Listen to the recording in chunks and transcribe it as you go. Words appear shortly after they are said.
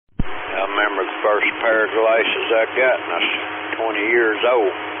pair of glasses I got, and I was 20 years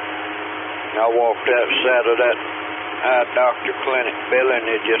old. And I walked outside of that eye doctor clinic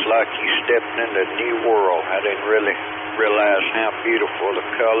building, it's just like you stepped into a new world. I didn't really realize how beautiful the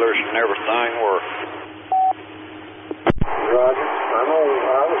colors and everything were. Roger, I know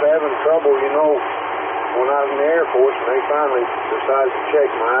I was having trouble, when I was in the Air Force, and they finally decided to check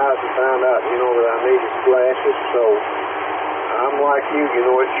my eyes and found out, that I needed glasses. So I'm like you,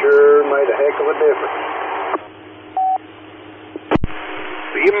 it sure made a heck of a difference.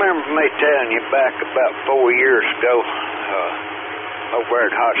 You remember me telling you back about 4 years ago, over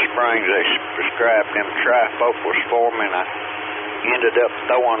at Hot Springs, they prescribed them trifocals for me, and I ended up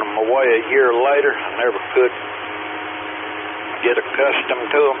throwing them away a year later. I never could get accustomed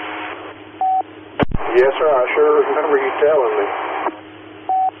to them. Yes, sir, I sure remember you telling me.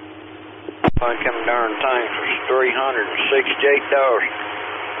 I think them darn things was $368.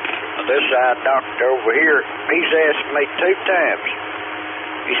 Now, this eye doctor over here, he's asked me 2 times.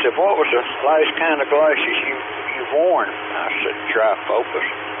 He said, what was the last kind of glasses you've worn? I said, trifocals.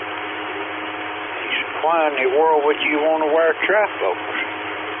 He said, why in the world would you want to wear trifocals?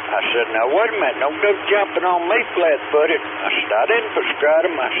 I said, now wait a minute, don't go jumping on me flat-footed. I said, I didn't prescribe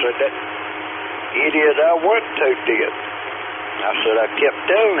them. I said, that idiot I went to did. I said, I kept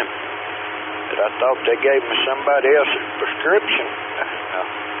telling him that I thought they gave me somebody else's prescription.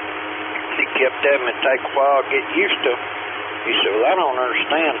 He kept telling me it'd take a while to get used to them. He said, well, I don't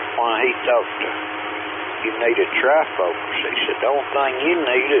understand why he thought you needed trifocals. He said, the only thing you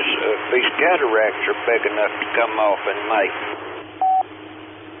need is these cataracts are big enough to come off in May.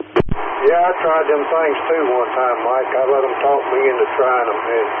 Yeah, I tried them things too one time, Mike. I let them talk me into trying them,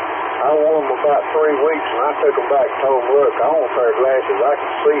 and I wore them about 3 weeks, and I took them back and told them, look, I want a pair of glasses I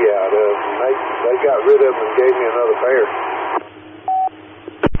can see out of, and they got rid of them and gave me another pair.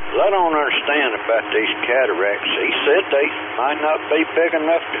 Well, I don't understand about these cataracts. He said they might not be big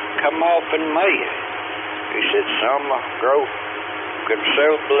enough to come off in May. He said some grow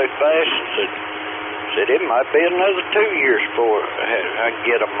considerably fast, and said it might be another 2 years before I can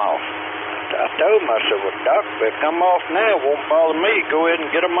get them off. I told him, I said, well, Doc, if they come off now, it won't bother me. Go ahead and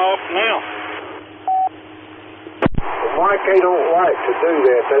get them off now. Mike, they don't like to do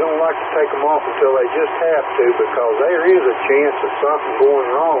that. They don't like to take them off until they just have to, because there is a chance of something going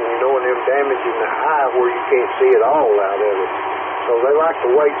wrong, and them damaging the eye where you can't see it all out of it. So they like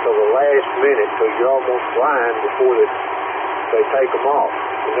to wait till the last minute, till you're almost blind, before they take them off.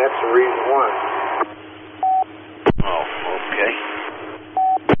 And that's the reason why. Oh, okay.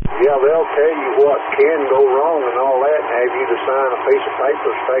 Yeah, they'll tell you what can go wrong and all that, and have you to sign a piece of paper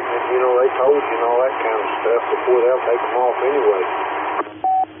stating that, they told you and all that kind of stuff before they'll take them off anyway.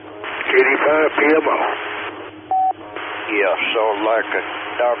 85 PMO. Yeah, so like a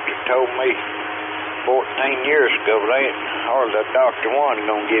doctor told me 14 years ago, they ain't hardly a doctor one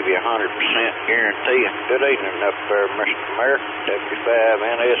going to give you 100% guarantee. It ain't enough there, Mr. Mayor.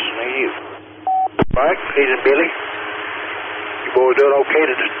 W5RHS and EU. Mike, he's and Billy. You boys doing okay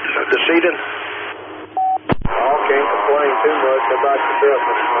this evening? I can't complain too much about yourself,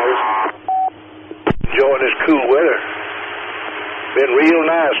 Mr. Mayor. Enjoying this cool weather. Been real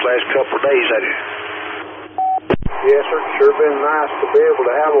nice last couple of days, hasn't it? Yes, sir. Sure been nice to be able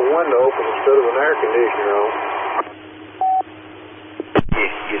to have a window open instead of an air conditioner on.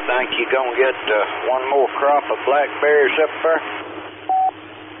 You think you're going to get one more crop of blackberries up there?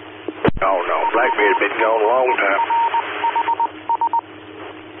 Oh, no. Blackberry's been gone a long time.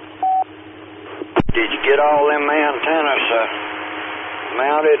 Did you get all them antennas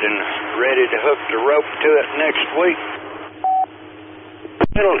mounted and ready to hook the rope to it next week?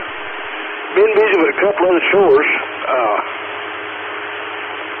 Well, been busy with a couple other chores.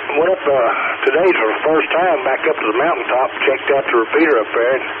 Went up today for the first time back up to the mountaintop, checked out the repeater up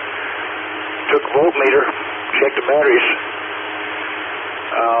there, and took a voltmeter, checked the batteries.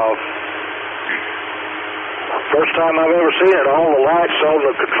 First time I've ever seen it, all the lights on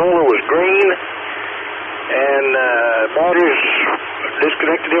the controller was green, and batteries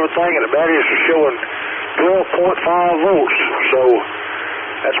disconnected everything, and the batteries were showing 12.5 volts. So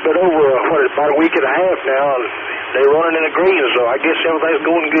that's been over about a week and a half now, and they're running in the green, so I guess everything's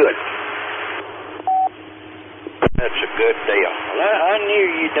going good. That's a good deal. Well, I knew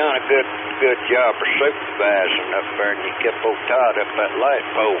you done a good job of supervising up there, and you kept old Todd up that light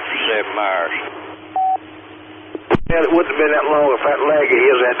pole for 7 hours. Yeah, it wouldn't have been that long if that leg of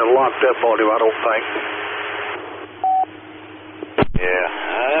his hadn't locked up on him, I don't think. Yeah,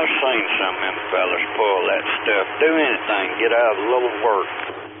 I've seen some of them fellas pull that stuff. Do anything, get out of a little work.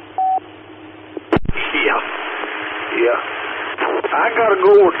 Yeah. I gotta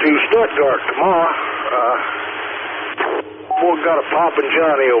go over to Stuttgart tomorrow. Boy, got a poppin'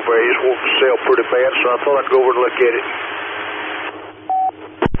 Johnny over there. He's wanting to sell pretty bad, so I thought I'd go over and look at it.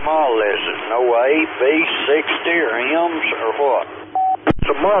 Model is it? No A, B, 60 or M's or what? It's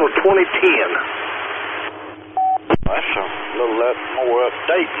a model 2010. That's a little more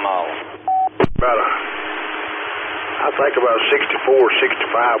update model. I think about a 64,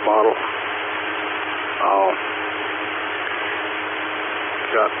 65 model.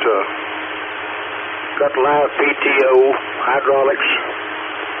 Got live PTO, hydraulics,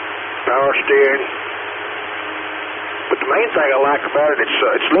 power steering. But the main thing I like about it,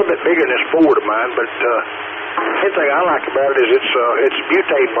 it's a little bit bigger than this Ford of mine, but the main thing I like about it is it's a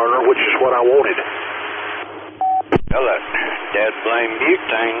butane burner, which is what I wanted. Well, that dead blame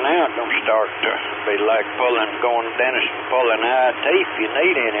butane now don't start to be like going to dentist and pulling eye teeth if you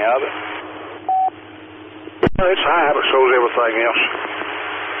need any of it. Well, it's high, but so is everything else.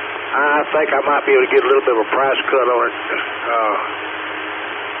 I think I might be able to get a little bit of a price cut on it,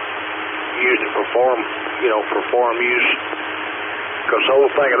 using it for farm use. Because the whole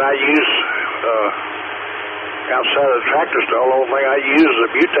thing that I use outside of the tractor stall, the only thing I use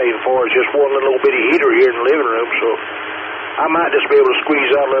the butane for is just one little bitty heater here in the living room. So I might just be able to squeeze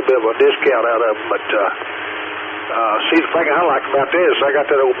out a little bit of a discount out of them. But see, the thing I like about this, I got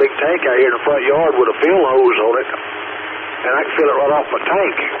that old big tank out here in the front yard with a fill hose on it, and I can fill it right off my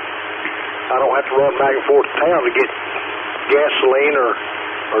tank. I don't have to run back and forth to town to get gasoline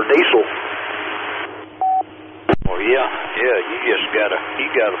or diesel. Well, yeah, you got a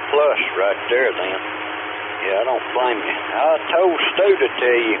plus right there then. Yeah, I don't blame you. I told Stu to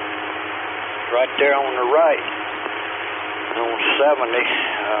tell you right there on the right, on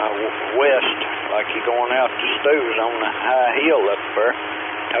 70 west, like you're going out to Stu's on the high hill up there.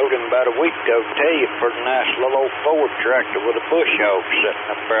 Told him about a week ago to tell you for the nice little old Ford tractor with a bush hog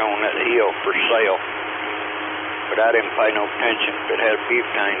sitting up there on that hill for sale. But I didn't pay no attention if it had a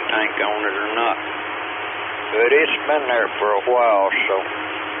butane tank on it or not. But it's been there for a while, so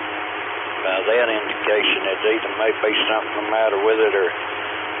by that indication it's either may be something the matter with it or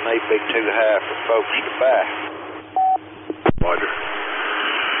may be too high for folks to buy. Roger.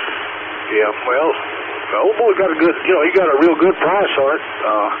 Yeah, well, old boy got a good, he got a real good price on it.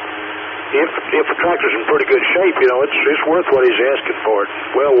 If the tractor's in pretty good shape, it's worth what he's asking for it.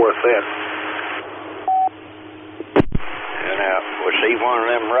 Well worth that. And was he one of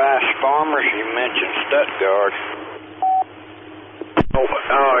them rice farmers? You mentioned Stuttgart.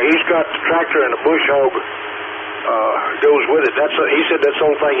 Oh, he's got the tractor and the bush hog goes with it. He said that's the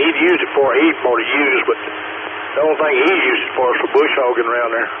only thing he'd use it for. He'd want to use, but the only thing he used it for is for bush hogging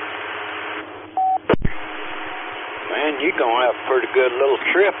around there. Man, you're going to have a pretty good little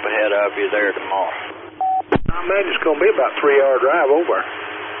trip ahead of you there tomorrow. I imagine it's going to be about a 3-hour drive over.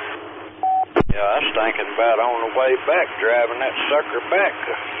 Yeah, I was thinking about on the way back, driving that sucker back.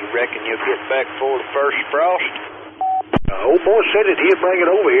 You reckon you'll get back before the first frost? Old boy said that he'd bring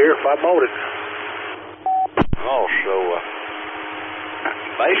it over here if I bought it. Oh, so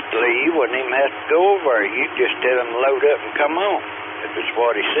basically you wouldn't even have to go over there. You just tell him to load up and come on, if it's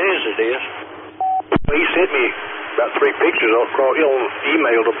what he says it is. Well, he sent me about 3 pictures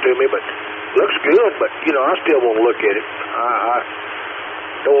emailed them to me, but looks good, but I still want to look at it. I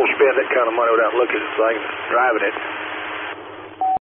don't want to spend that kind of money without looking at the thing, driving it.